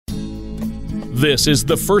This is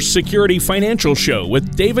the First Security Financial Show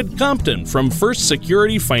with David Compton from First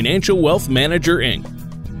Security Financial Wealth Manager, Inc.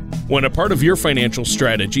 When a part of your financial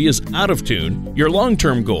strategy is out of tune, your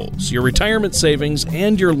long-term goals, your retirement savings,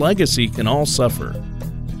 and your legacy can all suffer.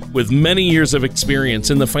 With many years of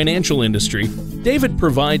experience in the financial industry, David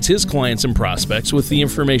provides his clients and prospects with the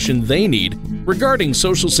information they need regarding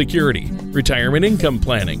Social Security, retirement income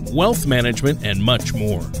planning, wealth management, and much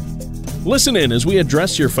more. Listen in as we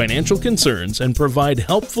address your financial concerns and provide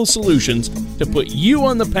helpful solutions to put you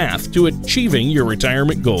on the path to achieving your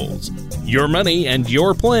retirement goals. Your money and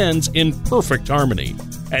your plans in perfect harmony.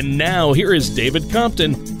 And now here is David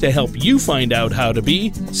Compton to help you find out how to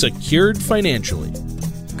be secured financially.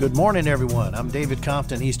 Good morning, everyone. I'm David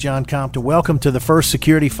Compton. He's John Compton. Welcome to the First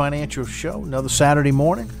Security Financial Show. Another Saturday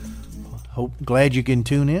morning. Glad you can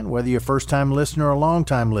tune in, whether you're a first-time listener or a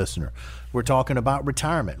long-time listener. We're talking about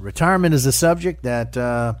retirement. Retirement is a subject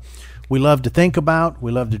that we love to think about, we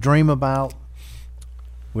love to dream about.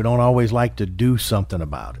 We don't always like to do something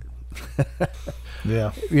about it.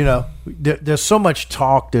 Yeah. You know, there's so much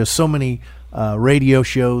talk. There's so many radio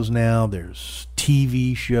shows now. There's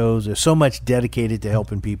TV shows. There's so much dedicated to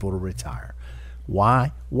helping people to retire.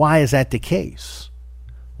 Why? Why is that the case?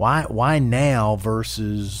 Why now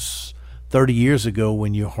versus 30 years ago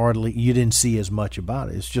when you didn't see as much about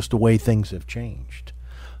it? It's just the way things have changed.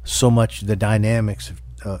 So much the dynamics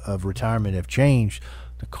of retirement have changed.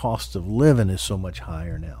 The cost of living is so much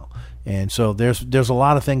higher now. And so there's a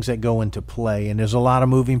lot of things that go into play, and there's a lot of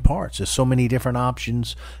moving parts. There's so many different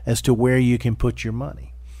options as to where you can put your money.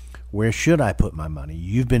 Where should I put my money?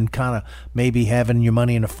 You've been kind of maybe having your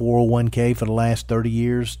money in a 401k for the last 30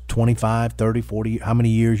 years, 25, 30, 40, how many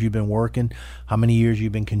years you've been working, how many years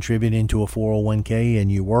you've been contributing to a 401k, and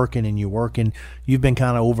you're working. You've been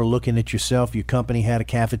kind of overlooking it yourself. Your company had a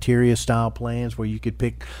cafeteria style plans where you could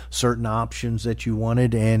pick certain options that you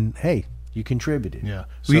wanted, and hey, you contributed. Yeah.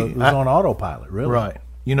 So it was on autopilot, really. Right.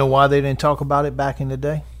 You know why they didn't talk about it back in the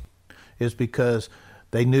day? It's because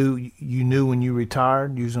you knew when you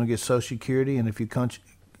retired you was going to get Social Security, and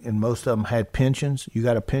and most of them had pensions. You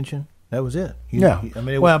got a pension. That was it.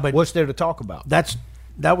 But what's there to talk about?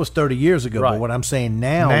 That was 30 years ago. Right. But what I'm saying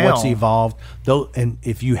now, what's evolved, though, and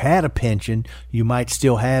if you had a pension, you might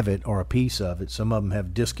still have it or a piece of it. Some of them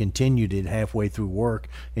have discontinued it halfway through work,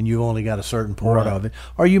 and you've only got a certain part of it.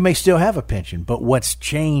 Or you may still have a pension. But what's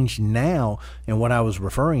changed now, and what I was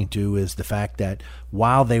referring to, is the fact that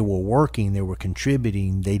while they were working, they were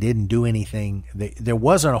contributing, they didn't do anything. There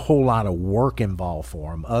wasn't a whole lot of work involved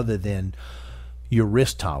for them other than your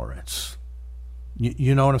risk tolerance.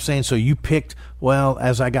 You know what I'm saying? So you picked, well,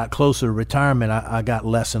 as I got closer to retirement, I got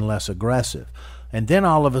less and less aggressive. And then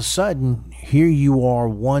all of a sudden, here you are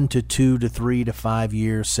 1 to 2 to 3 to 5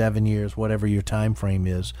 years, 7 years, whatever your time frame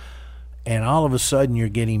is. And all of a sudden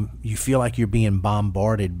you feel like you're being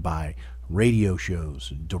bombarded by radio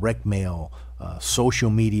shows, direct mail,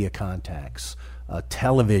 social media contacts,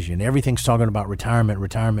 television. Everything's talking about retirement.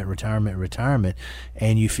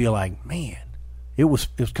 And you feel like, man, it was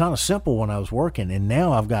kind of simple when I was working, and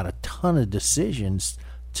now I've got a ton of decisions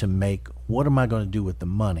to make. What am I going to do with the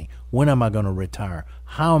money? When am I going to retire?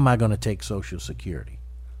 How am I going to take Social Security?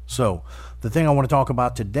 So the thing I want to talk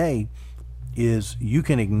about today is you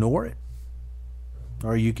can ignore it,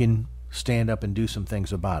 or you can stand up and do some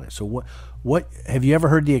things about it. So what have you ever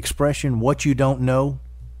heard the expression, what you don't know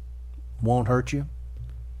won't hurt you?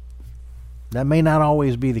 That may not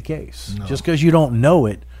always be the case. No. Just because you don't know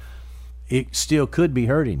it, it still could be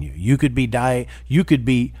hurting you. You could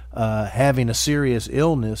be having a serious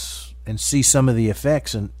illness and see some of the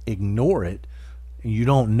effects and ignore it, and you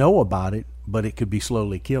don't know about it, but it could be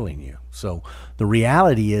slowly killing you. So the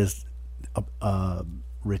reality is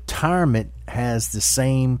retirement has the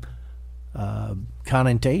same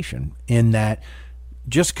connotation, in that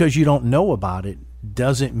just because you don't know about it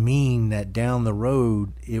doesn't mean that down the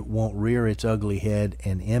road it won't rear its ugly head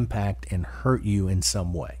and impact and hurt you in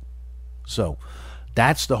some way. So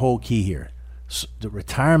that's the whole key here. So the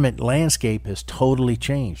retirement landscape has totally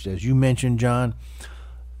changed. As you mentioned, John,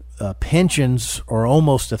 pensions are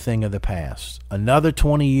almost a thing of the past. Another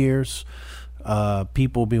 20 years,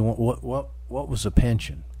 people will be, what was a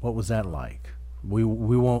pension? What was that like? We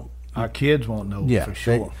won't. Our kids won't know for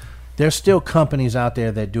sure. There's still companies out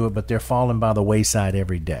there that do it, but they're falling by the wayside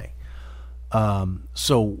every day.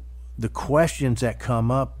 So the questions that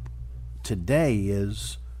come up today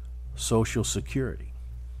is Social Security,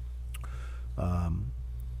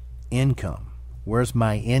 income. Where's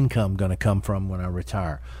my income going to come from when I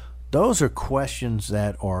retire? Those are questions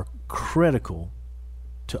that are critical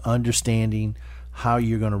to understanding how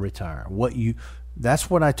you're going to retire. That's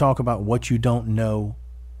what I talk about. What you don't know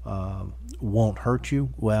won't hurt you.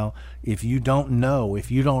 Well, if you don't know, if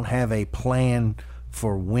you don't have a plan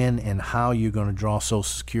for when and how you're going to draw Social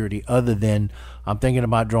Security, other than I'm thinking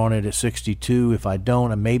about drawing it at 62. If I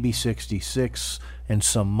don't, I may be 66 in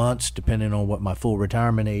some months, depending on what my full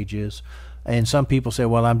retirement age is. And some people say,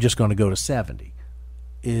 well, I'm just going to go to 70.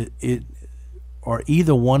 Are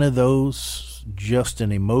either one of those just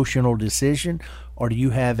an emotional decision, or do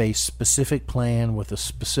you have a specific plan with a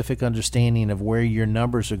specific understanding of where your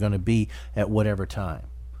numbers are going to be at whatever time?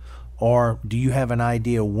 Or do you have an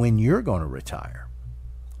idea when you're going to retire?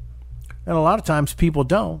 And a lot of times people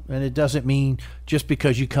don't, and it doesn't mean just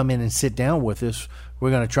because you come in and sit down with us,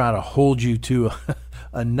 we're going to try to hold you to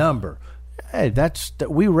a number. Hey,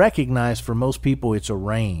 we recognize for most people it's a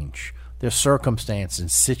range. There's circumstances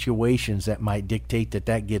and situations that might dictate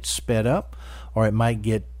that gets sped up, or it might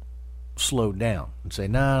get slowed down and say,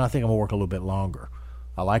 I think I'm going to work a little bit longer.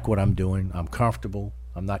 I like what I'm doing. I'm comfortable.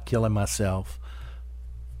 I'm not killing myself.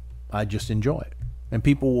 I just enjoy it. And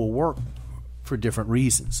people will work for different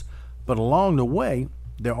reasons. But along the way,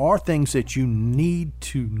 there are things that you need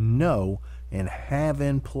to know and have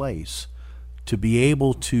in place to be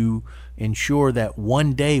able to ensure that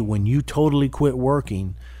one day when you totally quit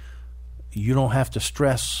working, you don't have to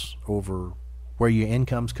stress over where your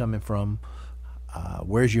income's coming from,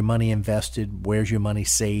 where's your money invested, where's your money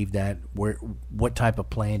saved at, what type of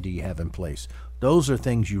plan do you have in place. Those are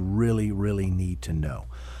things you really, really need to know.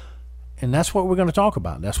 And that's what we're going to talk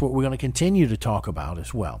about. That's what we're going to continue to talk about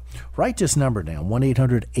as well. Write this number down,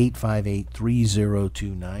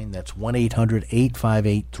 1-800-858-3029. That's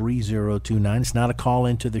 1-800-858-3029. It's not a call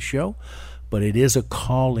into the show, but it is a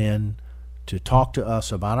call in to talk to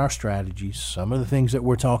us about our strategies, some of the things that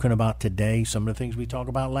we're talking about today, some of the things we talked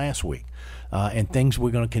about last week, and things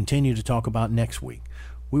we're going to continue to talk about next week.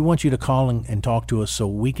 We want you to call and talk to us so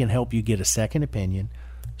we can help you get a second opinion,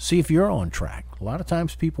 see if you're on track. A lot of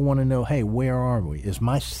times people want to know, hey, where are we? Is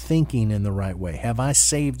my thinking in the right way? Have I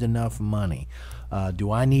saved enough money?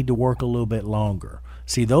 Do I need to work a little bit longer?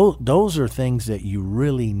 See, those are things that you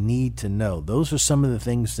really need to know. Those are some of the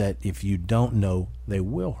things that if you don't know, they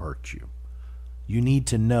will hurt you. You need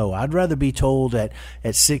to know. I'd rather be told at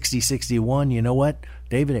 60, 61, you know what,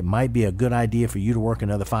 David, it might be a good idea for you to work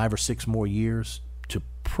another 5 or 6 more years to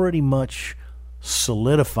pretty much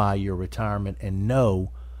solidify your retirement and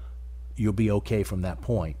know you'll be okay from that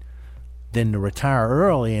point, than to retire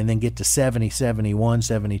early and then get to 70, 71,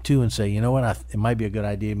 72 and say, you know what, it might be a good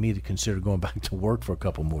idea for me to consider going back to work for a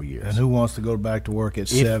couple more years. And who wants to go back to work at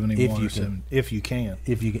 71 or 70? If you can.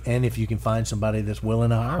 If you can find somebody that's willing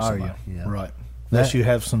to hire somebody. You. Yeah. Right. Unless you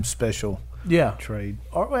have some special trade.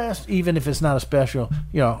 Or even if it's not a special,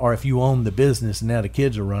 or if you own the business and now the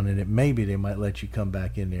kids are running it, maybe they might let you come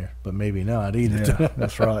back in there, but maybe not either. Yeah,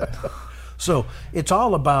 that's right. So it's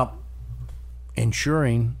all about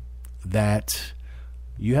ensuring that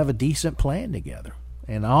you have a decent plan together.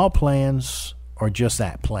 And all plans are just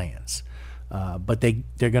that, plans. But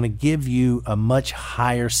they're going to give you a much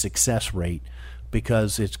higher success rate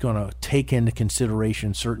because it's going to take into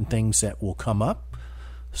consideration certain things that will come up,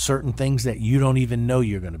 certain things that you don't even know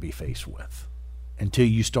you're going to be faced with until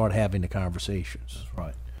you start having the conversations. That's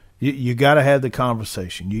right. You got to have the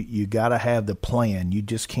conversation. You got to have the plan. You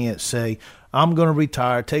just can't say, I'm going to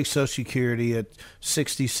retire, take Social Security at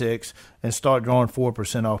 66, and start drawing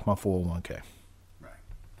 4% off my 401k. Right.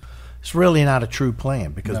 It's really not a true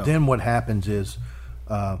plan because then what happens is,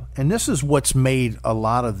 and this is what's made a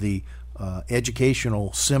lot of the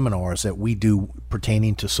educational seminars that we do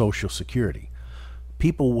pertaining to Social Security.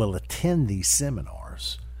 People will attend these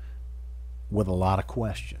seminars with a lot of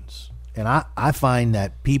questions. And I find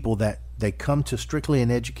that people that they come to strictly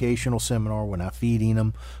an educational seminar, we're not feeding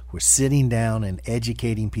them, we're sitting down and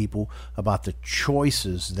educating people about the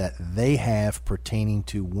choices that they have pertaining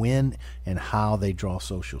to when and how they draw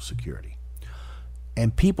Social Security.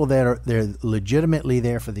 And people they're legitimately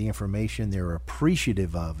there for the information, they're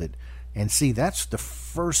appreciative of it. And see, that's the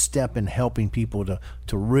first step in helping people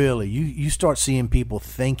to really, you start seeing people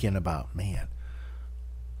thinking about, man.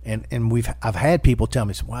 And I've had people tell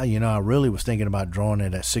me, well, I really was thinking about drawing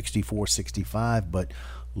it at 64, 65, but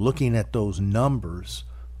looking at those numbers,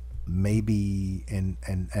 maybe, and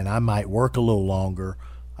I might work a little longer,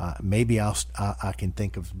 maybe I can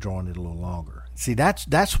think of drawing it a little longer. See,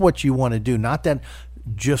 that's what you want to do. Not that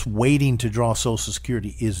just waiting to draw Social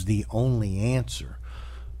Security is the only answer,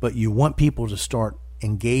 but you want people to start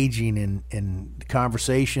engaging in the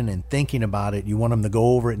conversation and thinking about it. You want them to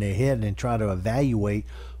go over it in their head and try to evaluate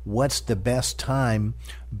what's the best time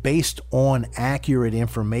based on accurate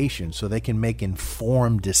information so they can make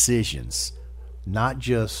informed decisions not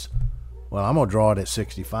just, well, I'm going to draw it at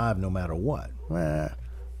 65 no matter what.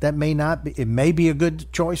 That may not be, it may be a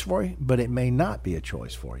good choice for you, but it may not be a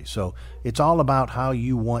choice for you. So it's all about how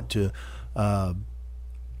you want to,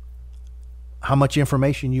 how much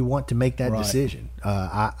information you want to make that decision.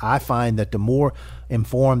 I find that the more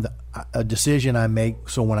informed a decision I make,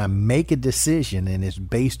 so when I make a decision and it's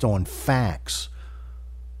based on facts,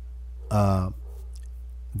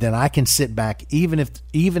 then I can sit back, even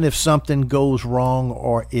if something goes wrong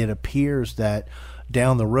or it appears that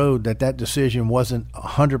down the road that decision wasn't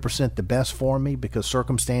 100% the best for me because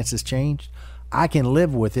circumstances changed, I can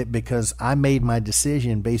live with it because I made my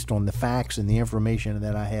decision based on the facts and the information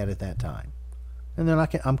that I had at that time. And then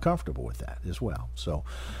I'm comfortable with that as well. So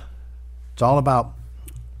it's all about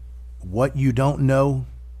what you don't know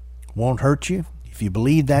won't hurt you. If you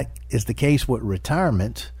believe that is the case with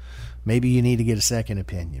retirement, maybe you need to get a second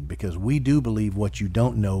opinion, because we do believe what you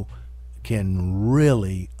don't know can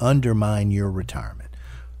really undermine your retirement.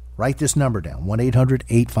 Write this number down,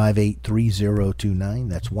 1-800-858-3029.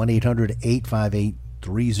 That's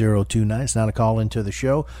 1-800-858-3029. It's not a call into the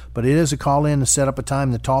show, but it is a call in to set up a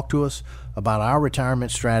time to talk to us about our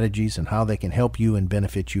retirement strategies and how they can help you and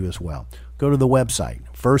benefit you as well. Go to the website,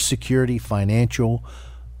 First Security Financial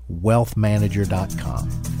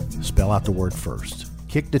wealthmanager.com. Spell out the word first.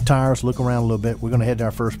 Kick the tires, look around a little bit. We're going to head to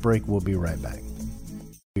our first break. We'll be right back.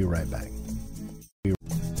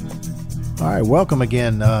 All right, welcome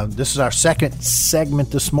again. This is our second segment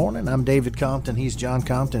this morning. I'm David Compton. He's John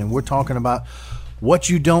Compton, and we're talking about what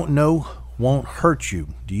you don't know won't hurt you.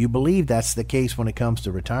 Do you believe that's the case when it comes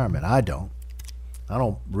to retirement? I don't. I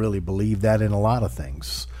don't really believe that in a lot of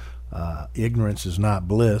things. Ignorance is not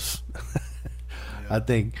bliss. I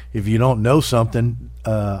think if you don't know something,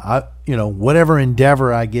 whatever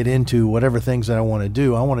endeavor I get into, whatever things that I want to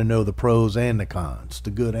do, I want to know the pros and the cons, the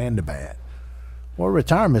good and the bad. Well,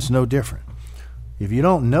 retirement's no different. If you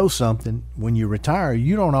don't know something, when you retire,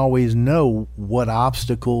 you don't always know what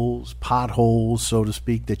obstacles, potholes, so to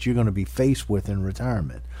speak, that you're going to be faced with in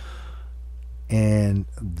retirement. And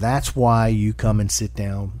that's why you come and sit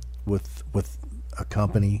down with a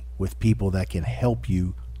company, with people that can help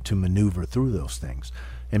you to maneuver through those things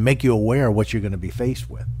and make you aware of what you're going to be faced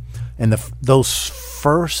with. And those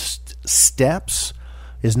first steps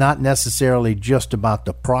is not necessarily just about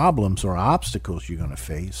the problems or obstacles you're going to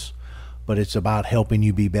face, but it's about helping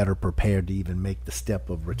you be better prepared to even make the step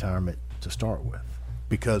of retirement to start with.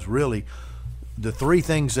 Because really, the three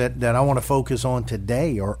things that I want to focus on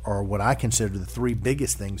today are what I consider the three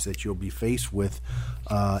biggest things that you'll be faced with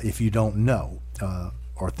if you don't know,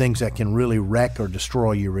 or things that can really wreck or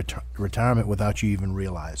destroy your retirement without you even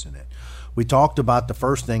realizing it. We talked about the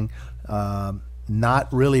first thing,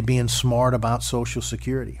 not really being smart about Social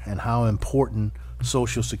Security and how important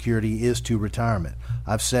Social Security is to retirement.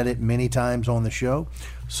 I've said it many times on the show.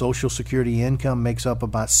 Social Security income makes up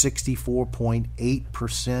about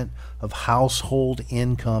 64.8% of household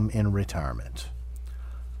income in retirement.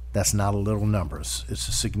 That's not a little number. It's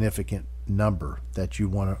a significant number that you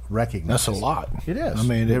want to recognize. That's a lot. It is. I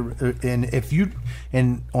mean,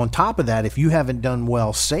 and on top of that, if you haven't done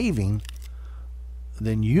well saving,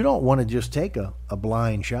 then you don't want to just take a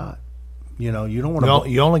blind shot. You don't want to.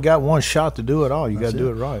 You only got one shot to do it all. You got to do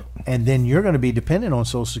it right. And then you're going to be dependent on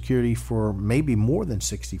Social Security for maybe more than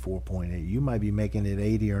 64.8. You might be making it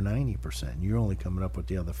 80 or 90%. You're only coming up with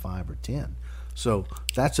the other 5 or 10. So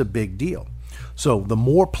that's a big deal. So the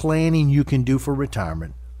more planning you can do for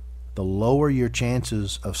retirement, the lower your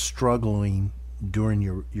chances of struggling during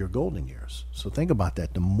your golden years. So think about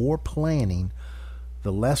that. The more planning,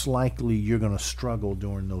 the less likely you're going to struggle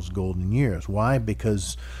during those golden years. Why?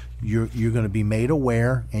 Because you're going to be made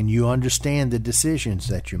aware and you understand the decisions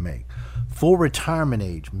that you make. Full retirement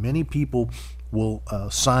age, many people will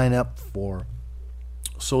sign up for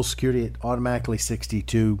Social Security at automatically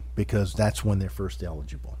 62 because that's when they're first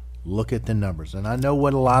eligible. Look at the numbers. And I know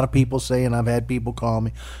what a lot of people say, and I've had people call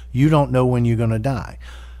me, you don't know when you're going to die.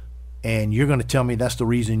 And you're going to tell me that's the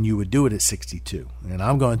reason you would do it at 62. And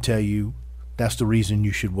I'm going to tell you that's the reason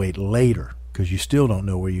you should wait later, because you still don't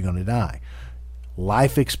know where you're going to die.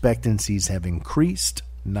 Life expectancies have increased,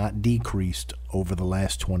 not decreased, over the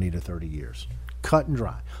last 20 to 30 years. Cut and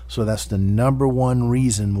dry. So that's the number one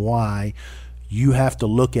reason why you have to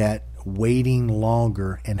look at waiting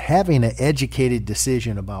longer and having an educated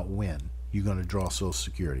decision about when you're going to draw Social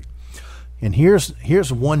Security. And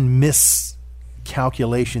here's one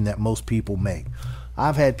miscalculation that most people make.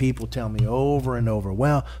 I've had people tell me over and over,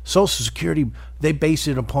 well, Social Security, they base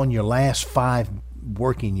it upon your last 5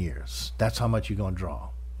 working years. That's how much you're going to draw.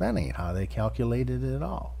 That ain't how they calculate it at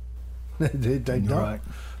all. They don't. Right.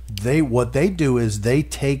 what they do is they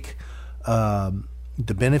take the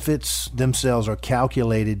benefits themselves are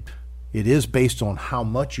calculated. It is based on how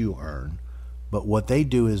much you earn, but what they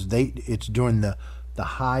do is it's during the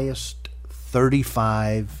highest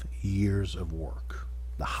 35 years of work.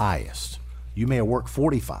 The highest. You may have worked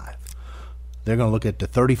 45. They're going to look at the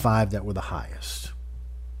 35 that were the highest,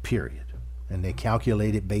 period. And they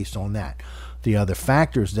calculate it based on that. The other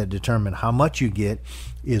factors that determine how much you get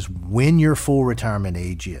is when your full retirement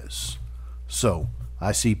age is. So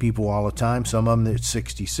I see people all the time. Some of them at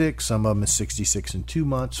 66, some of them at 66 and 2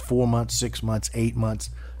 months, 4 months, 6 months, 8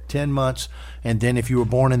 months, 10 months. And then if you were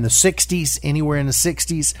born in the 60s, anywhere in the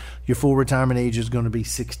 60s, your full retirement age is going to be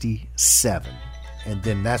 67. And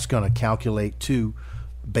then that's going to calculate too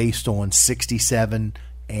based on 67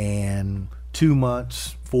 and 2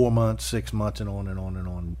 months, 4 months, 6 months, and on and on and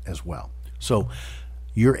on as well. So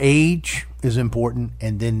your age is important,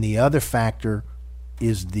 and then the other factor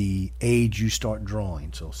is the age you start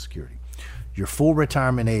drawing Social Security. Your full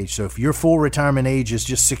retirement age. So if your full retirement age is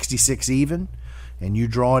just 66 even, and you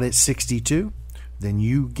draw it at 62, then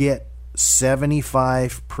you get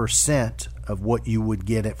 75% of what you would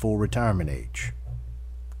get at full retirement age.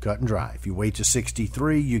 Cut and dry. If you wait to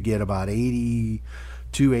 63, you get about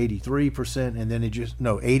 82, 83%, and then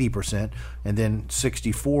 80%, and then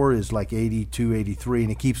 64 is like 82, 83,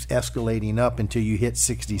 and it keeps escalating up until you hit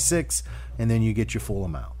 66, and then you get your full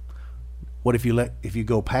amount. What if you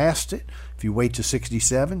go past it? If you wait to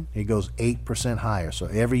 67, it goes 8% higher. So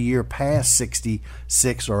every year past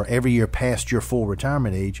 66, or every year past your full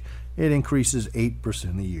retirement age, it increases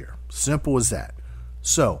 8% a year. Simple as that.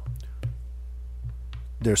 So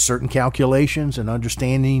there's certain calculations and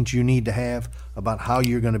understandings you need to have about how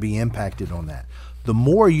you're going to be impacted on that. The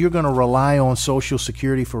more you're going to rely on Social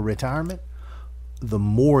Security for retirement, the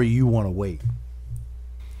more you want to wait.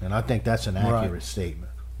 And I think that's an accurate statement.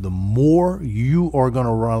 The more you are going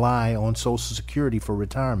to rely on Social Security for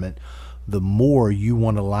retirement, the more you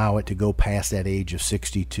want to allow it to go past that age of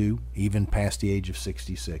 62, even past the age of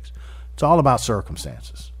 66. It's all about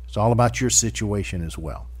circumstances. It's all about your situation as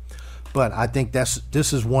well. But I think this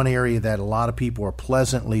is one area that a lot of people are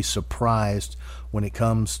pleasantly surprised when it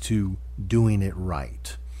comes to doing it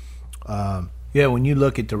right. When you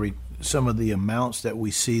look at some of the amounts that we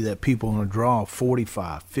see that people are going to draw,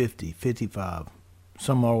 45, 50, 55,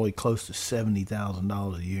 some all the way close to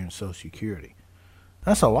 $70,000 a year in Social Security.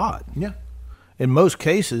 That's a lot. Yeah. In most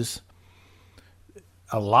cases,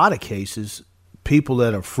 a lot of cases, people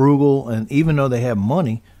that are frugal, and even though they have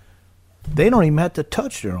money, they don't even have to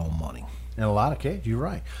touch their own money. In a lot of cases, you're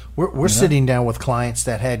right. We're sitting down with clients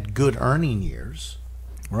that had good earning years.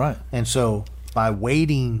 Right. And so by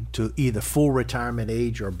waiting to either full retirement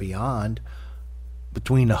age or beyond,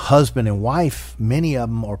 between the husband and wife, many of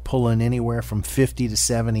them are pulling anywhere from $50,000 to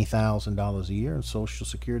 $70,000 a year in Social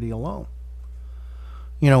Security alone.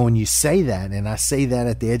 You know, when you say that, and I say that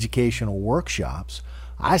at the educational workshops,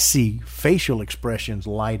 I see facial expressions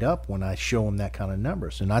light up when I show them that kind of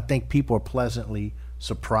numbers. And I think people are pleasantly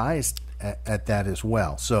surprised at that as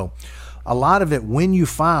well. So a lot of it, when you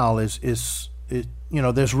file, is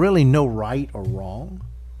there's really no right or wrong.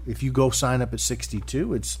 If you go sign up at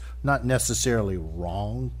 62, it's not necessarily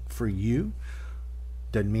wrong for you.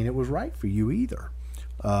 Doesn't mean it was right for you either.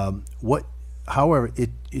 However,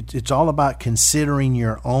 it's all about considering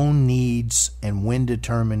your own needs and when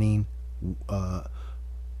determining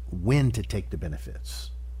when to take the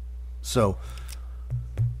benefits. So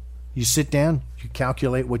you sit down, you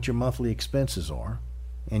calculate what your monthly expenses are,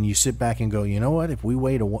 and you sit back and go, you know what, if we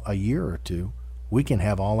wait a year or two, we can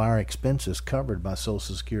have all our expenses covered by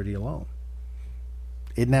Social Security alone.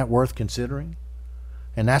 Isn't that worth considering?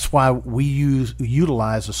 And that's why we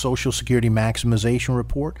utilize a Social Security maximization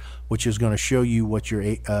report, which is going to show you what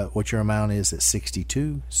your amount is at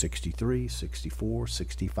 62, 63, 64,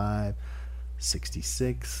 65,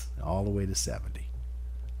 66, all the way to 70.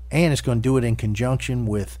 And it's going to do it in conjunction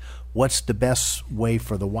with what's the best way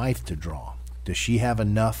for the wife to draw. Does she have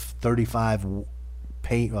enough 35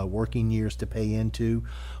 working years to pay into,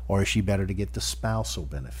 or is she better to get the spousal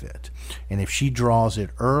benefit? And if she draws it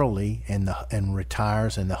early and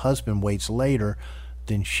retires and the husband waits later,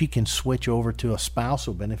 then she can switch over to a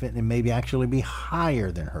spousal benefit and maybe actually be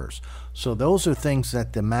higher than hers. So those are things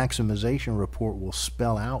that the maximization report will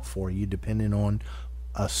spell out for you depending on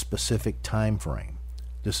a specific time frame.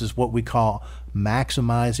 This is what we call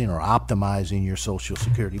maximizing or optimizing your Social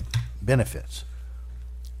Security benefits.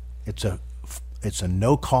 It's a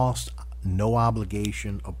no cost, no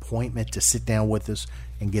obligation appointment to sit down with us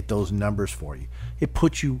and get those numbers for you. It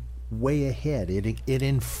puts you way ahead. It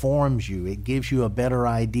informs you. It gives you a better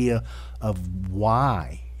idea of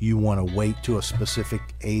why you want to wait to a specific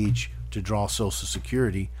age to draw Social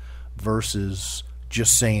Security versus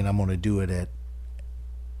just saying I'm going to do it at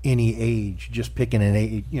any age, just picking an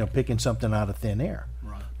age, picking something out of thin air.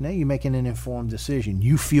 Right. Now you're making an informed decision.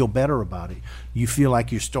 You feel better about it. You feel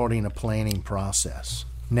like you're starting a planning process.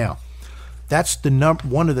 Now, that's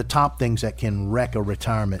one of the top things that can wreck a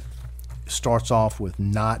retirement. Starts off with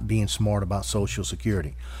not being smart about Social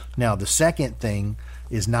Security. Now, the second thing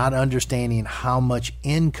is not understanding how much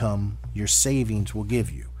income your savings will give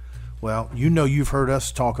you. Well, you've heard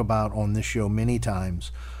us talk about on this show many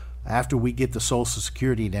times, after we get the Social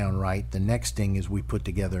Security down right, the next thing is we put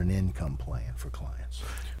together an income plan for clients.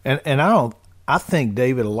 And I think,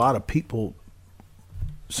 David, a lot of people,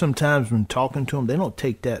 sometimes when talking to them, they don't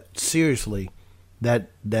take that seriously, that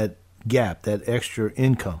gap, that extra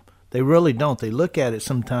income. They really don't. They look at it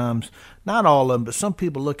sometimes, not all of them, but some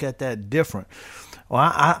people look at that different. Well,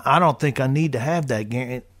 I don't think I need to have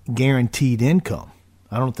that guaranteed income.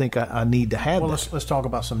 I don't think I need to have that. Let's talk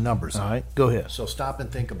about some numbers. All right, go ahead. So stop and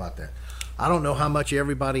think about that. I don't know how much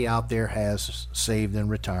everybody out there has saved in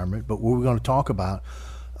retirement, but what we're going to talk about,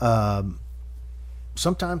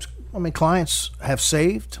 sometimes, clients have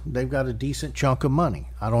saved. They've got a decent chunk of money.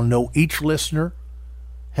 I don't know. Each listener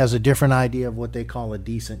has a different idea of what they call a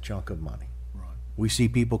decent chunk of money. Right. We see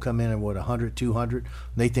people come in with 100, 200.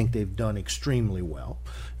 They think they've done extremely well.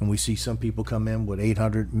 And we see some people come in with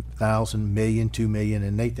 800,000, million, 2 million,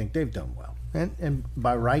 and they think they've done well. And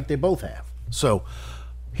by right, they both have. So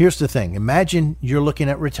here's the thing. Imagine you're looking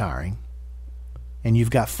at retiring, and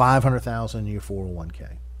you've got 500,000 in your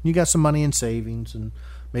 401k. You got some money in savings and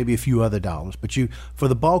maybe a few other dollars, but for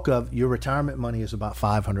the bulk of your retirement money is about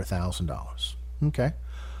 $500,000. Okay.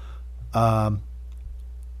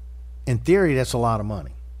 In theory, that's a lot of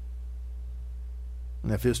money.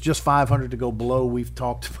 And if it's just 500 to go below, we've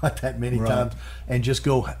talked about that many times, and just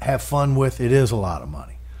go have fun with, it is a lot of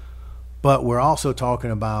money. But we're also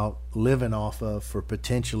talking about living off of for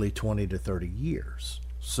potentially 20 to 30 years.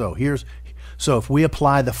 So if we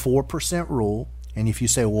apply the 4% rule, and if you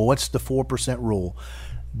say, well, what's the 4% rule?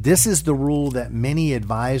 This is the rule that many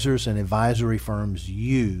advisors and advisory firms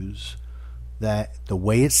use, that the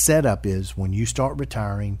way it's set up is when you start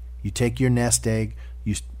retiring, you take your nest egg,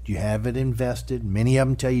 you have it invested. Many of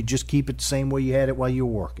them tell you just keep it the same way you had it while you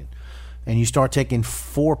were working. And you start taking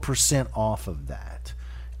 4% off of that.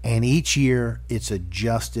 And each year it's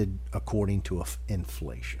adjusted according to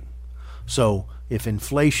inflation. So if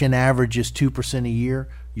inflation averages 2% a year,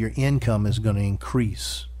 your income is going to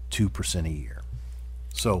increase 2% a year.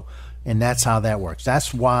 So, and that's how that works.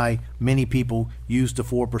 That's why many people use the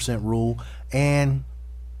 4% rule. And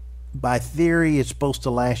by theory, it's supposed to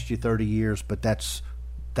last you 30 years, but that's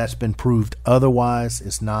been proved otherwise.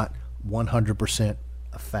 It's not 100%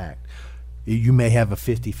 a fact. You may have a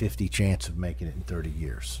 50-50 chance of making it in 30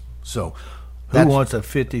 years. So who wants a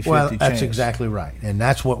 50-50 chance? That's exactly right. And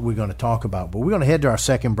that's what we're going to talk about. But we're going to head to our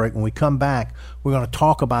second break. When we come back, we're going to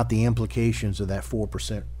talk about the implications of that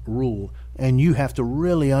 4% rule. And you have to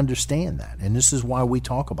really understand that. And this is why we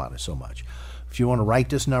talk about it so much. If you want to write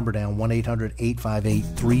this number down,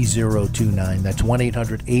 1-800-858-3029. That's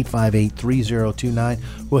 1-800-858-3029.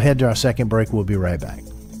 We'll head to our second break. We'll be right back.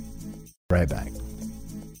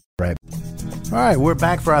 All right, we're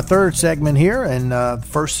back for our third segment here, and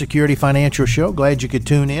First Security Financial Show. Glad you could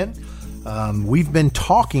tune in. We've been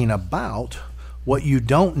talking about what you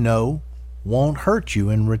don't know won't hurt you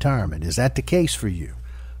in retirement. Is that the case for you?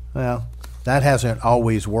 Well, that hasn't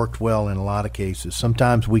always worked well in a lot of cases.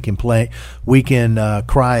 Sometimes we can cry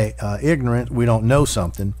ignorant, we don't know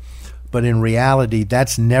something, but in reality,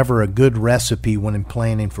 that's never a good recipe when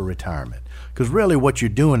planning for retirement. Because really what you're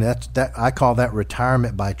doing, I call that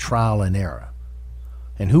retirement by trial and error.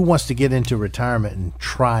 And who wants to get into retirement and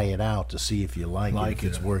try it out to see if you like it, if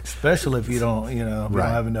it's worth? Especially if you don't, if you don't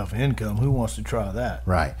have enough income. Who wants to try that?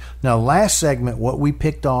 Right. Now, last segment, what we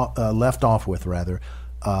left off with,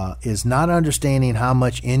 is not understanding how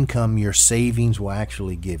much income your savings will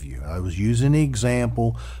actually give you. I was using the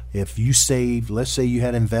example. If you saved, let's say you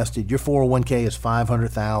had invested, your 401k is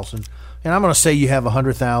 $500,000, and I'm going to say you have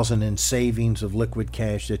 $100,000 in savings of liquid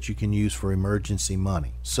cash that you can use for emergency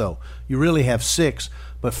money. So you really have $600,000,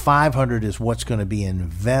 but $500,000 is what's going to be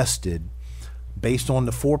invested based on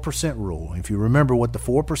the 4% rule. If you remember what the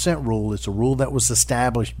 4% rule is, a rule that was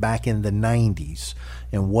established back in the 90s.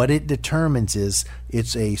 And what it determines is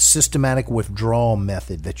it's a systematic withdrawal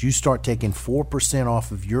method that you start taking 4%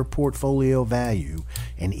 off of your portfolio value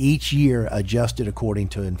and each year adjust it according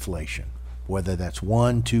to inflation, whether that's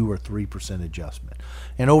 1, 2, or 3% adjustment.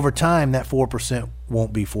 And over time, that 4%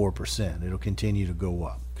 won't be 4%. It'll continue to go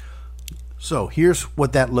up. So here's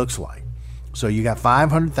what that looks like. So you got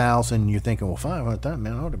 500,000, and you're thinking, well, 500,000,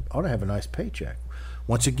 man, I ought to have a nice paycheck.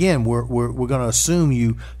 Once again, we're going to assume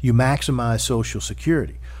you maximize Social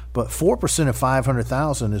Security, but 4% of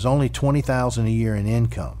 500,000 is only 20,000 a year in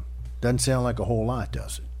income. Doesn't sound like a whole lot,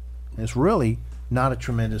 does it? It's really not a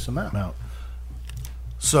tremendous amount. No.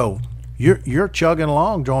 So you're chugging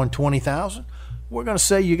along, drawing 20,000. We're going to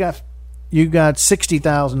say you got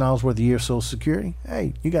 $60,000 worth of year Social Security.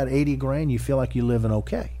 Hey, you got 80 grand. You feel like you're living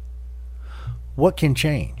okay. What can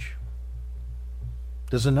change?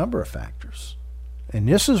 There's a number of factors. And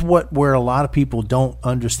this is where a lot of people don't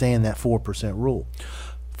understand that 4% rule.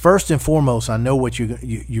 First and foremost, I know what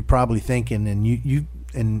you're probably thinking,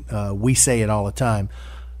 and we say it all the time.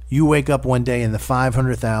 You wake up one day and the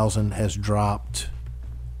 500,000 has dropped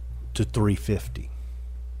to 350.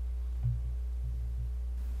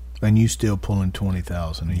 And you still pulling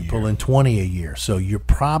 20,000 a year. Pulling 20 a year. So you're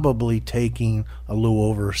probably taking a little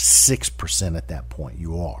over 6% at that point.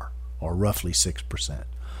 You are, or roughly 6%.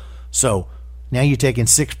 So now you're taking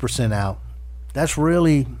 6% out. That's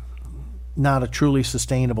really not a truly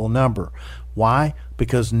sustainable number. Why?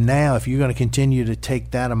 Because now if you're going to continue to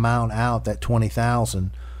take that amount out, that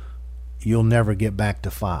 20,000, you'll never get back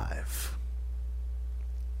to 5.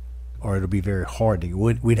 Or it'll be very hard to.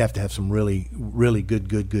 We'd have to have some really, really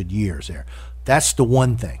good years there. That's the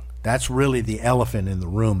one thing. That's really the elephant in the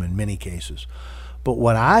room in many cases. But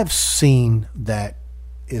what I've seen that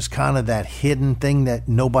is kind of that hidden thing that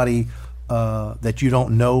nobody, that you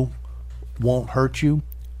don't know won't hurt you,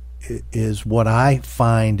 is what I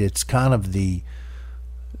find. It's kind of the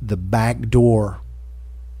backdoor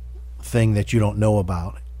thing that you don't know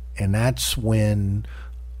about. And that's when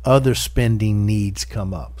other spending needs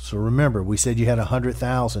come up. So remember, we said you had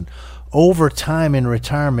 100,000. Over time in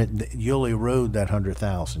retirement, you'll erode that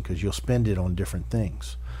 100,000 because you'll spend it on different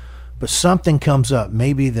things. But something comes up.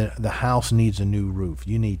 Maybe the house needs a new roof.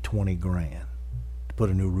 You need 20 grand to put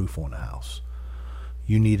a new roof on the house.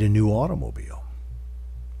 You need a new automobile.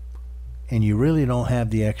 And you really don't have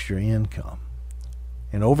the extra income.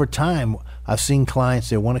 And over time, I've seen clients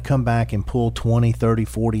that want to come back and pull 20, 30,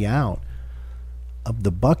 40 out of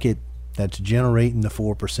the bucket that's generating the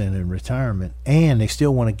 4% in retirement, and they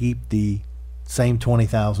still want to keep the same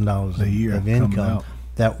 $20,000 a year of income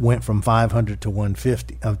that went from 500 to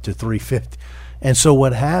 150 up to 350. And so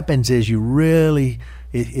what happens is you really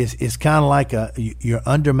it's kind of like you're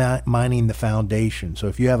undermining the foundation. So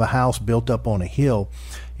if you have a house built up on a hill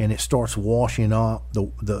and it starts washing off,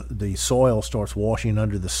 the soil starts washing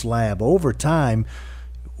under the slab, over time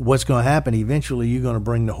what's going to happen, eventually you're going to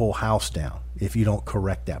bring the whole house down if you don't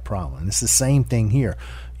correct that problem. And it's the same thing here.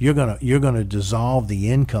 You're going to dissolve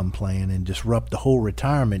the income plan and disrupt the whole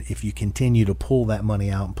retirement if you continue to pull that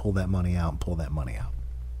money out and pull that money out and pull that money out.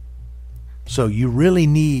 So you really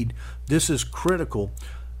need, this is critical,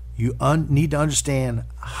 you need to understand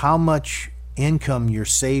how much income your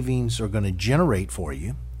savings are going to generate for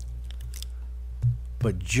you.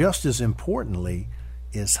 But just as importantly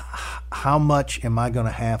is how much am I going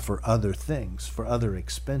to have for other things, for other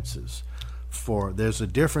expenses. There's a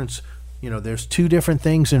difference, there's two different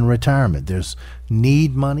things in retirement. There's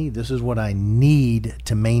need money, this is what I need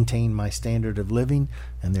to maintain my standard of living,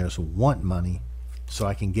 and there's want money so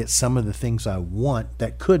I can get some of the things I want.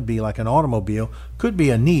 That could be like an automobile, could be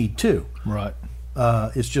a need too. Right.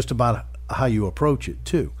 It's just about how you approach it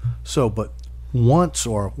too. So, but wants,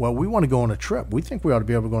 or, well, we want to go on a trip. We think we ought to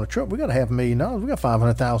be able to go on a trip. We got $500,000. We got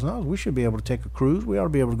 $500,000. We should be able to take a cruise. We ought to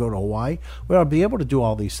be able to go to Hawaii. We ought to be able to do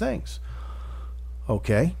all these things.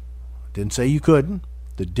 Okay. Didn't say you couldn't.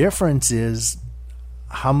 The difference is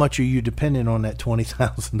how much are you dependent on that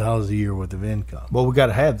 $20,000 a year worth of income? Well, we got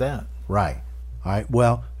to have that. Right. All right.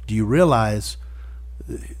 Well, do you realize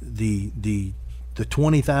the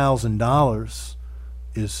 $20,000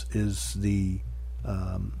 is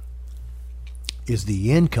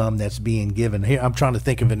the income that's being given here? I'm trying to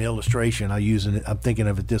think of an illustration. I'm thinking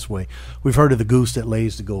of it this way. We've heard of the goose that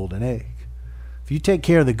lays the golden egg. If you take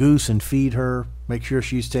care of the goose and feed her, make sure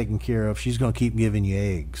she's taken care of, she's going to keep giving you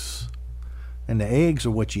eggs. And the eggs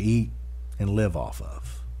are what you eat and live off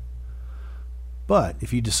of. But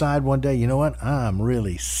if you decide one day, you know what, I'm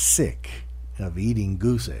really sick of eating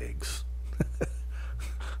goose eggs.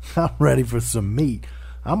 I'm ready for some meat.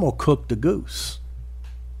 I'm going to cook the goose.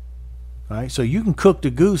 All right, so you can cook the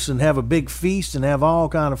goose and have a big feast and have all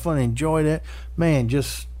kind of fun and enjoy that. Man,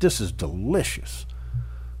 this is delicious.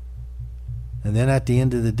 And then at the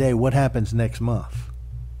end of the day, what happens next month?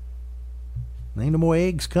 There ain't no more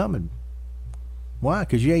eggs coming. Why?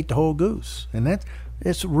 Because you ate the whole goose. And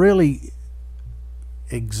it's really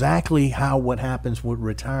exactly what happens with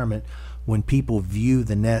retirement when people view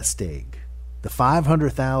the nest egg. The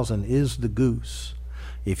 $500,000 is the goose.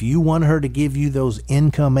 If you want her to give you those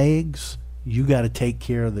income eggs, you got to take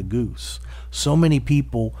care of the goose. So many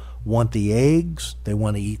people want the eggs, they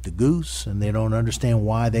want to eat the goose, and they don't understand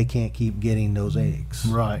why they can't keep getting those eggs.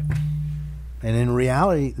 Right. And in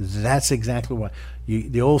reality, that's exactly why.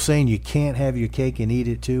 The old saying, you can't have your cake and eat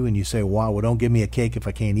it too, and you say, wow, well, don't give me a cake if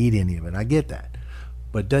I can't eat any of it. I get that.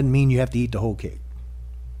 But it doesn't mean you have to eat the whole cake.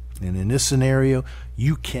 And in this scenario,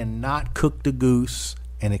 you cannot cook the goose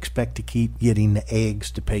and expect to keep getting the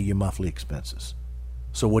eggs to pay your monthly expenses.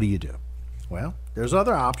 So what do? Well, there's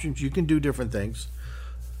other options. You can do different things.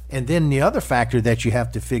 And then the other factor that you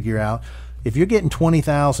have to figure out, if you're getting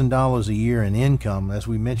 $20,000 a year in income, as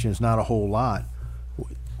we mentioned, it's not a whole lot.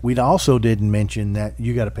 We also didn't mention that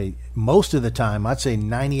you got to pay most of the time. I'd say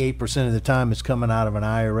 98% of the time it's coming out of an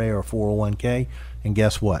IRA or a 401k. And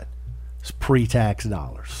guess what? It's pre-tax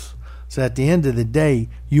dollars. So at the end of the day,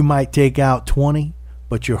 you might take out 20,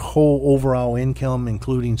 but your whole overall income,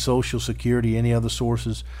 including Social Security, any other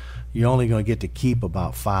sources, you're only going to get to keep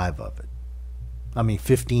about 5 of it.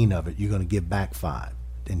 15 of it, you're going to give back 5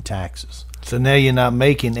 in taxes. So now you're not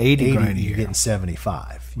making 80 grand a year. You're getting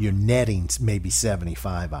 75. You're netting maybe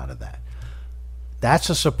 75 out of that. That's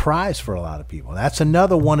a surprise for a lot of people. That's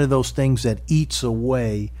another one of those things that eats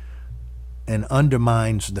away and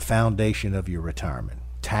undermines the foundation of your retirement.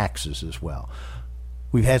 Taxes as well.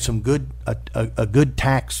 We've had some a good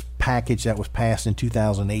tax package that was passed in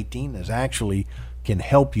 2018 that actually can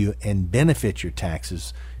help you and benefit your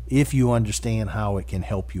taxes if you understand how it can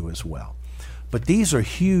help you as well. But these are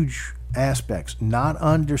huge aspects, not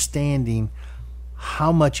understanding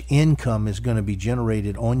how much income is going to be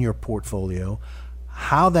generated on your portfolio,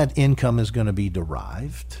 how that income is going to be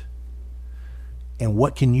derived, and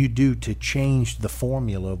what can you do to change the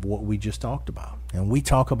formula of what we just talked about. And we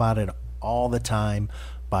talk about it all the time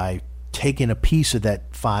by taking a piece of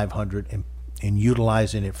that 500 and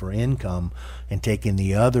utilizing it for income, and taking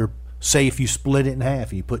the other, say if you split it in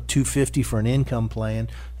half, you put $250 for an income plan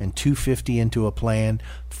and $250 into a plan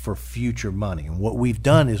for future money. And what we've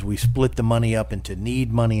done is we split the money up into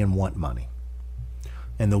need money and want money.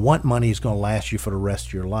 And the want money is going to last you for the rest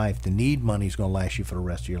of your life. The need money is going to last you for the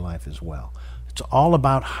rest of your life as well. It's all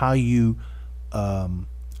about how you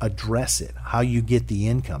address it, how you get the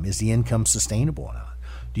income. Is the income sustainable or not?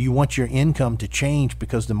 Do you want your income to change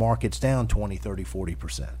because the market's down 20, 30,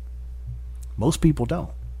 40%? Most people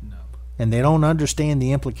don't. No. And they don't understand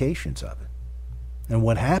the implications of it. And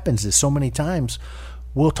what happens is so many times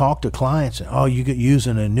we'll talk to clients and, oh, you get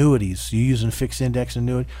using annuities, you're using fixed index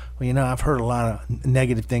annuity. Well, I've heard a lot of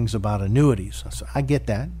negative things about annuities. So I get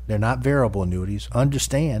that. They're not variable annuities.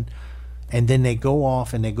 Understand. And then they go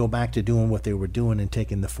off and they go back to doing what they were doing and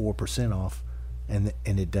taking the 4% off, and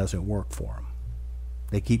it doesn't work for them.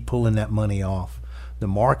 They keep pulling that money off. The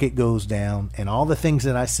market goes down, and all the things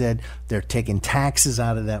that I said, they're taking taxes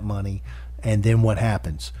out of that money, and then what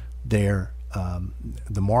happens? The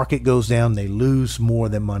market goes down, they lose more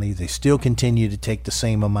than money, they still continue to take the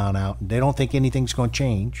same amount out, they don't think anything's going to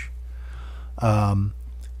change.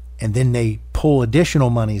 And then they pull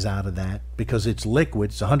additional monies out of that because it's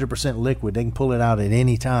liquid, it's 100% liquid, they can pull it out at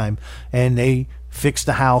any time, and they fix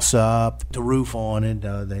the house up, the roof on it,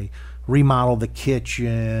 they remodel the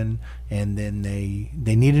kitchen, and then they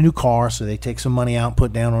need a new car, so they take some money out and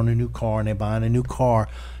put down on a new car, and they're buying a new car,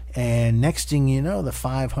 and next thing you know, the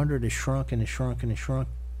 500 is shrunk and is shrunk and is shrunk,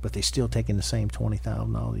 but they're still taking the same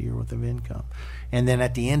 $20,000 a year worth of income. And then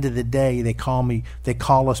at the end of the day, they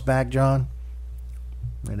call us back, John,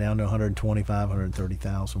 they're down to $125,000,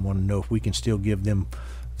 $130,000, want to know if we can still give them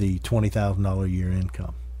the $20,000 a year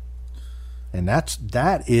income. And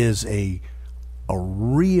that is a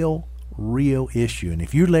real issue. And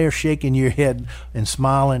if you're there shaking your head and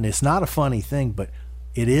smiling, it's not a funny thing, but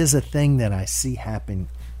it is a thing that I see happen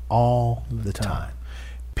all the time.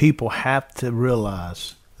 People have to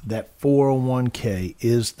realize that 401k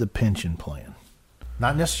is the pension plan.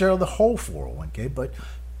 Not necessarily the whole 401k, but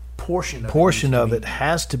portion of it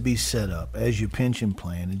has to be set up as your pension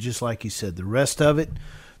plan. And just like you said, the rest of it,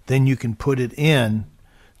 then you can put it in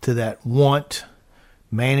to that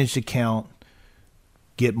managed account,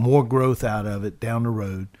 get more growth out of it down the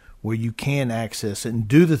road where you can access it and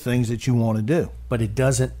do the things that you want to do. But it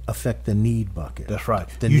doesn't affect the need bucket. That's right.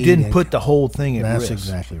 You didn't put the whole thing at risk.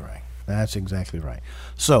 That's exactly right.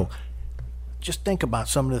 So just think about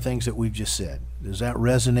some of the things that we've just said. Does that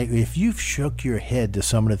resonate? If you've shook your head to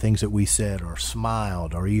some of the things that we said, or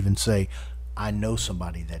smiled, or even say, I know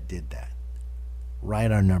somebody that did that,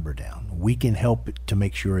 write our number down. We can help to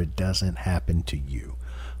make sure it doesn't happen to you.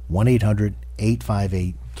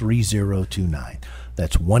 1-800-858-3029.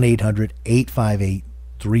 That's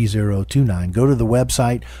 1-800-858-3029. Go to the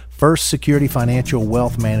website,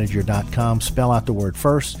 FirstSecurityFinancialWealthManager.com. Spell out the word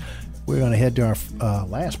first. We're going to head to our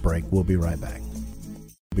last break. We'll be right back.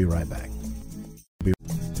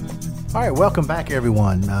 All right, welcome back,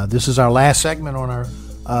 everyone. This is our last segment on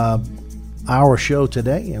our show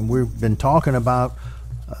today, and we've been talking about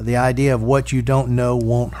the idea of what you don't know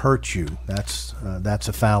won't hurt you. That's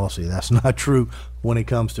a fallacy. That's not true when it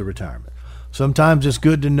comes to retirement. Sometimes it's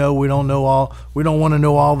good to know we don't want to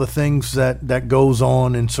know all the things that goes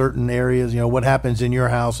on in certain areas. What happens in your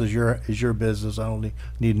house is your business. I don't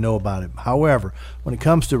need to know about it. However, when it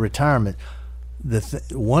comes to retirement,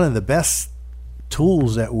 one of the best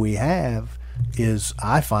tools that we have is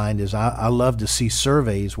I love to see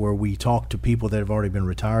surveys where we talk to people that have already been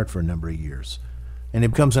retired for a number of years. And it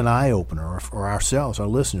becomes an eye-opener for ourselves, our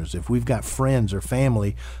listeners. If we've got friends or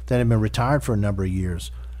family that have been retired for a number of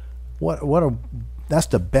years, that's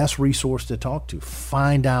the best resource to talk to.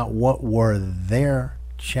 Find out what were their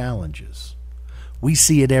challenges. We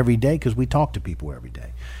see it every day because we talk to people every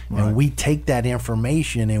day. Right. And we take that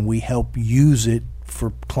information and we help use it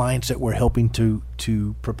for clients that we're helping to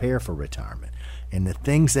prepare for retirement. And the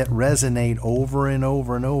things that resonate over and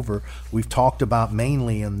over and over, we've talked about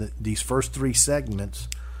mainly in these first three segments,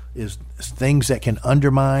 is things that can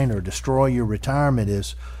undermine or destroy your retirement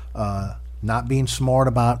is not being smart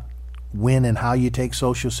about when and how you take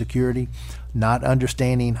Social Security, not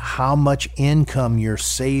understanding how much income your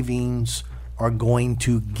savings are going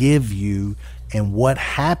to give you and what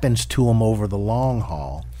happens to them over the long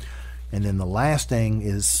haul. And then the last thing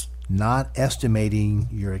is not estimating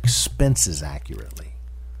your expenses accurately.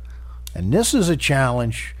 And this is a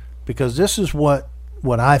challenge because this is what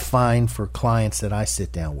I find for clients that I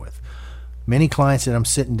sit down with. Many clients that I'm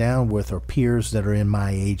sitting down with are peers that are in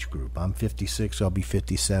my age group. I'm 56, I'll be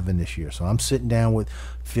 57 this year. So I'm sitting down with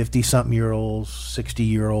 50-something-year-olds,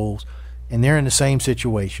 60-year-olds, and they're in the same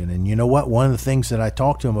situation. And you know what? One of the things that I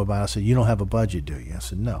talked to them about, I said, "You don't have a budget, do you?" I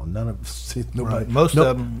said, "No, none of us. Right. Most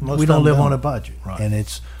of them, we don't live on a budget." Right. And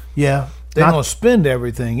it's they don't spend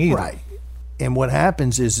everything either. Right. And what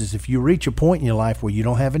happens is if you reach a point in your life where you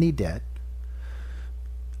don't have any debt,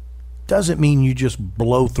 doesn't mean you just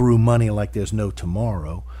blow through money like there's no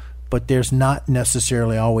tomorrow, but there's not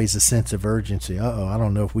necessarily always a sense of urgency. I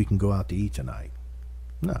don't know if we can go out to eat tonight.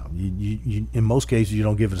 No, you in most cases you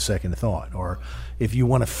don't give it a second thought. Or if you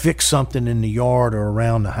want to fix something in the yard or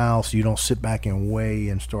around the house, you don't sit back and weigh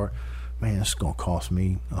and start, man, this is going to cost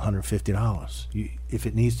me $150. If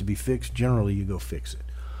it needs to be fixed, generally you go fix it.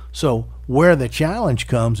 So where the challenge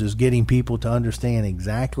comes is getting people to understand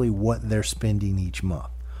exactly what they're spending each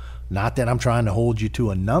month. Not that I'm trying to hold you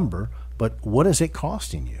to a number, but what is it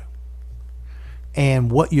costing you?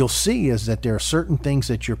 And what you'll see is that there are certain things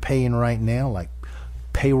that you're paying right now, like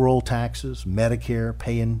payroll taxes, Medicare,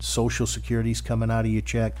 paying Social Security's coming out of your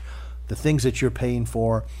check. The things that you're paying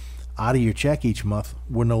for out of your check each month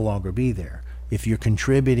will no longer be there. If you're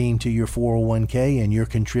contributing to your 401k and you're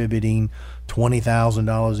contributing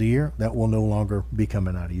 $20,000 a year, that will no longer be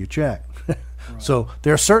coming out of your check. Right. So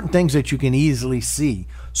there are certain things that you can easily see.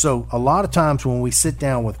 So a lot of times when we sit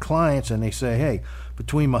down with clients and they say, "Hey,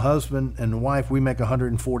 between my husband and the wife, we make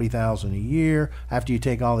 $140,000 a year. After you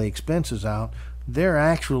take all the expenses out," they're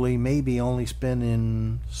actually maybe only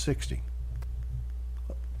spending 60.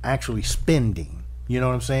 Actually spending. You know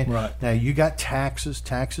what I'm saying? Right. Now you got taxes.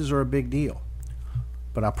 Taxes are a big deal.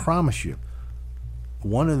 But I promise you,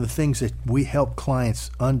 one of the things that we help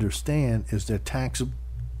clients understand is their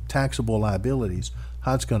taxable liabilities,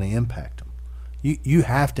 how it's going to impact them. You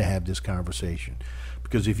have to have this conversation,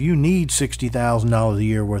 because if you need $60,000 a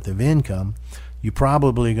year worth of income, you're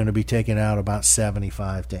probably going to be taking out about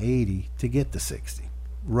 75 to 80 to get to 60,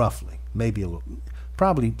 roughly, maybe a little,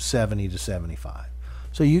 probably 70 to 75.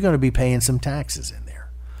 So you're going to be paying some taxes in there.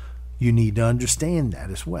 You need to understand that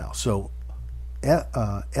as well. So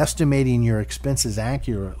estimating your expenses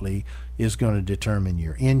accurately is going to determine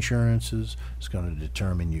your insurances. It's going to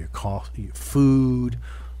determine your cost, your food.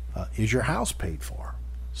 Is your house paid for?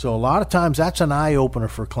 So a lot of times that's an eye opener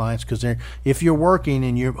for clients, because if you're working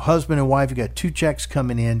and your husband and wife, you got 2 checks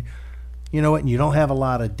coming in, you know what, and you don't have a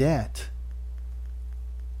lot of debt,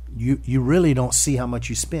 you really don't see how much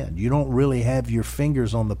you spend. You don't really have your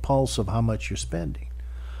fingers on the pulse of how much you're spending.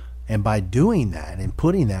 And by doing that and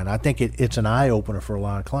putting that, I think it's an eye opener for a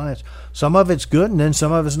lot of clients. Some of it's good and then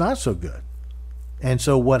some of it's not so good. And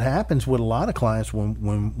so what happens with a lot of clients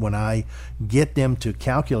when I get them to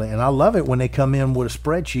calculate, and I love it when they come in with a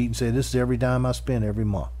spreadsheet and say, "This is every dime I spend every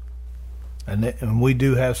month." And we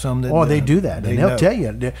do have some that. Oh, they do that, and they'll know. tell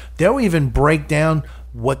you. They'll even break down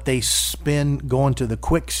what they spend going to the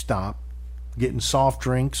Quick Stop, getting soft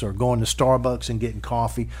drinks, or going to Starbucks and getting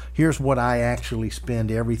coffee. Here's what I actually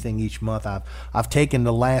spend everything each month. I've taken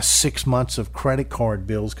the last 6 months of credit card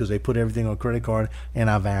bills because they put everything on credit card, and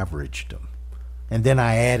I've averaged them. And then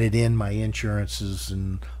I added in my insurances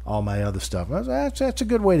and all my other stuff. That's a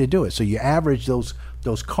good way to do it. So you average those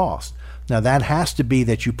costs. Now, that has to be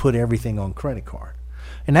that you put everything on credit card.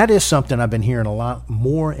 And that is something I've been hearing a lot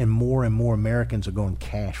more and more and more Americans are going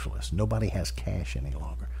cashless. Nobody has cash any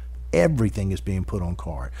longer. Everything is being put on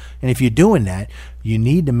card. And if you're doing that, you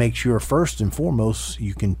need to make sure, first and foremost,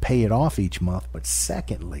 you can pay it off each month. But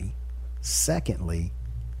secondly,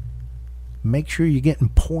 make sure you're getting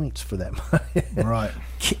points for that money. Right.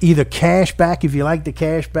 Either cash back if you like the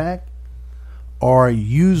cash back, or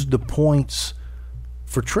use the points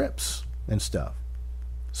for trips and stuff.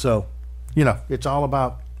 So, it's all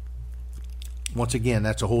about, once again,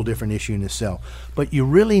 that's a whole different issue in itself. But you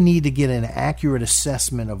really need to get an accurate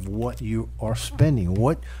assessment of what you are spending.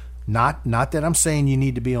 Not that I'm saying you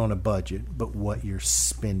need to be on a budget, but what you're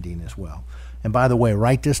spending as well. And by the way,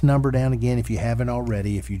 write this number down again if you haven't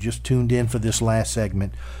already. If you just tuned in for this last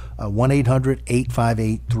segment,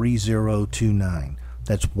 1-800-858-3029.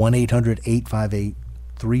 That's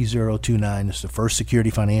 1-800-858-3029. It's the First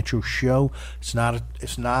Security Financial Show. It's not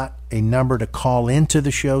a number to call into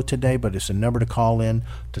the show today, but it's a number to call in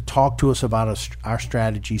to talk to us about our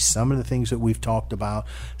strategies, some of the things that we've talked about,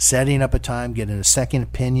 setting up a time, getting a second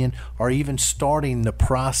opinion, or even starting the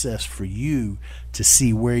process for you to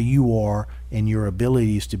see where you are and your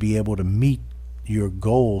abilities to be able to meet your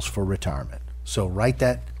goals for retirement. So write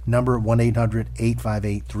that number,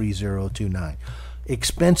 1-800-858-3029.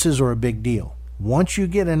 Expenses are a big deal. Once you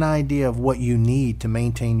get an idea of what you need to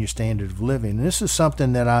maintain your standard of living, and this is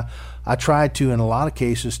something that I try to, in a lot of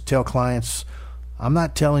cases, tell clients, I'm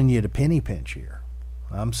not telling you to penny pinch here.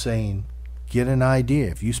 I'm saying get an idea.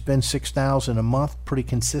 If you spend $6,000 a month pretty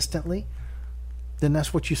consistently, then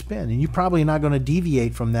that's what you spend. And you're probably not going to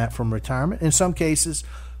deviate from that from retirement. In some cases,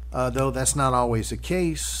 though, that's not always the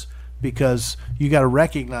case, because you got to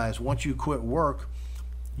recognize once you quit work,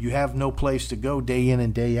 you have no place to go day in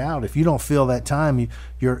and day out. If you don't fill that time,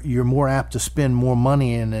 you're more apt to spend more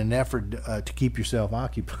money in an effort to keep yourself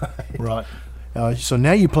occupied. Right. So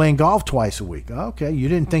now you're playing golf twice a week. Okay, you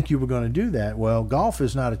didn't think you were going to do that. Well, golf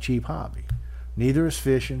is not a cheap hobby. Neither is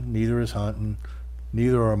fishing. Neither is hunting.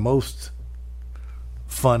 Neither are most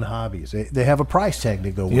fun hobbies. They have a price tag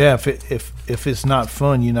to go with. Yeah, if it's not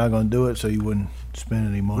fun, you're not going to do it, so you wouldn't spend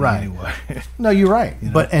any money anyway. No, you're right.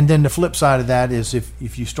 But and then the flip side of that is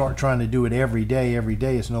if you start trying to do it every day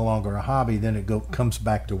it's no longer a hobby, then it comes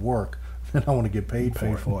back to work. And I want to get paid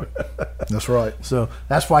for it. That's right. So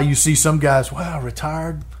that's why you see some guys,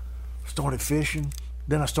 retired, started fishing,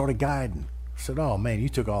 then I started guiding. I said, oh man, you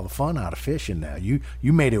took all the fun out of fishing now. You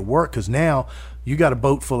made it work, because now you got a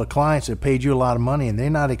boat full of clients that paid you a lot of money, and they're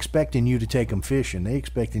not expecting you to take them fishing. They're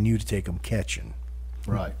expecting you to take them catching.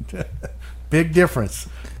 Right. Big difference.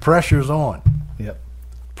 Pressure's on. Yep.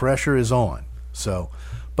 Pressure is on. So,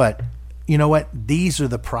 but you know what? These are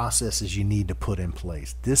the processes you need to put in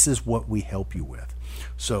place. This is what we help you with.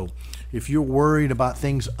 So if you're worried about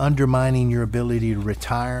things undermining your ability to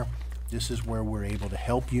retire, this is where we're able to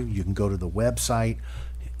help you. You can go to the website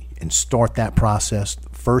and start that process,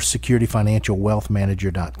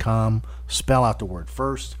 FirstSecurityFinancialWealthManager.com. Spell out the word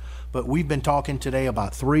first. But we've been talking today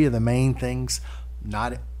about three of the main things: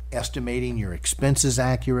 not estimating your expenses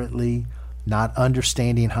accurately, not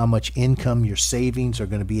understanding how much income your savings are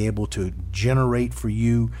going to be able to generate for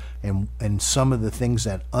you, and some of the things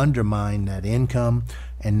that undermine that income,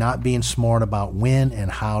 and not being smart about when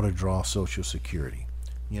and how to draw Social Security.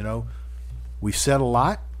 We've said a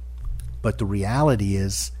lot, but the reality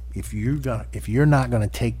is if you're not going to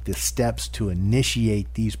take the steps to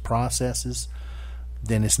initiate these processes,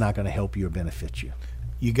 then it's not going to help you or benefit you.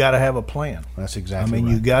 You got to have a plan. That's exactly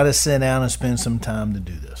right. You got to sit down and spend some time to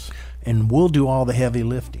do this. And we'll do all the heavy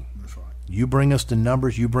lifting. That's right. You bring us the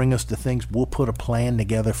numbers, you bring us the things, we'll put a plan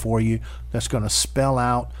together for you that's going to spell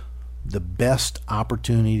out the best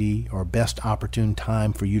opportunity or best opportune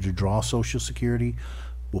time for you to draw Social Security.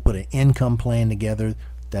 We'll put an income plan together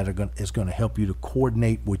that is going to help you to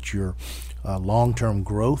coordinate with your long-term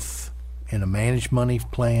growth and a managed money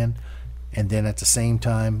plan. And then at the same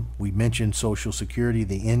time, we mentioned Social Security,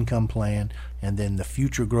 the income plan, and then the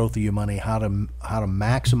future growth of your money, how to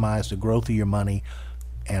maximize the growth of your money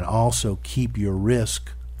and also keep your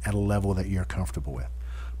risk at a level that you're comfortable with.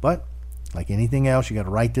 But Like anything else, you got to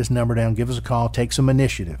write this number down. Give us a call. Take some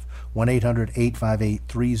initiative.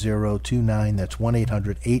 1-800-858-3029. That's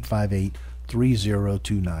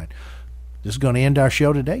 1-800-858-3029. This is going to end our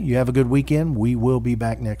show today. You have a good weekend. We will be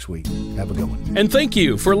back next week. Have a good one. And thank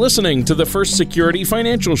you for listening to the First Security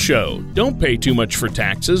Financial Show. Don't pay too much for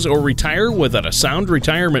taxes or retire without a sound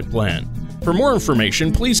retirement plan. For more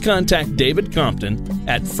information, please contact David Compton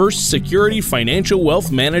at First Security Financial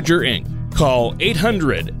Wealth Manager, Inc. Call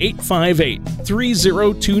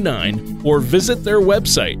 800-858-3029 or visit their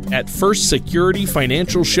website at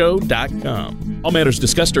firstsecurityfinancialshow.com. All matters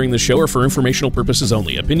discussed during this show are for informational purposes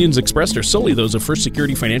only. Opinions expressed are solely those of First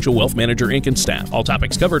Security Financial Wealth Manager, Inc. and staff. All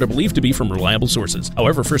topics covered are believed to be from reliable sources.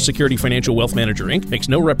 However, First Security Financial Wealth Manager, Inc. makes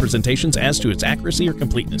no representations as to its accuracy or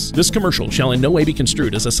completeness. This commercial shall in no way be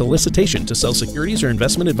construed as a solicitation to sell securities or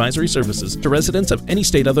investment advisory services to residents of any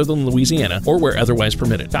state other than Louisiana or where otherwise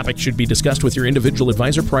permitted. Topics should be discussed with your individual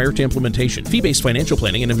advisor prior to implementation. Fee-based financial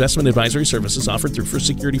planning and investment advisory services offered through First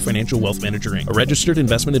Security Financial Wealth Manager, Inc., a registered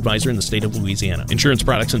investment advisor in the state of Louisiana. Insurance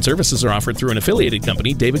products and services are offered through an affiliated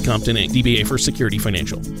company, David Compton, Inc., DBA First Security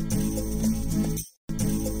Financial.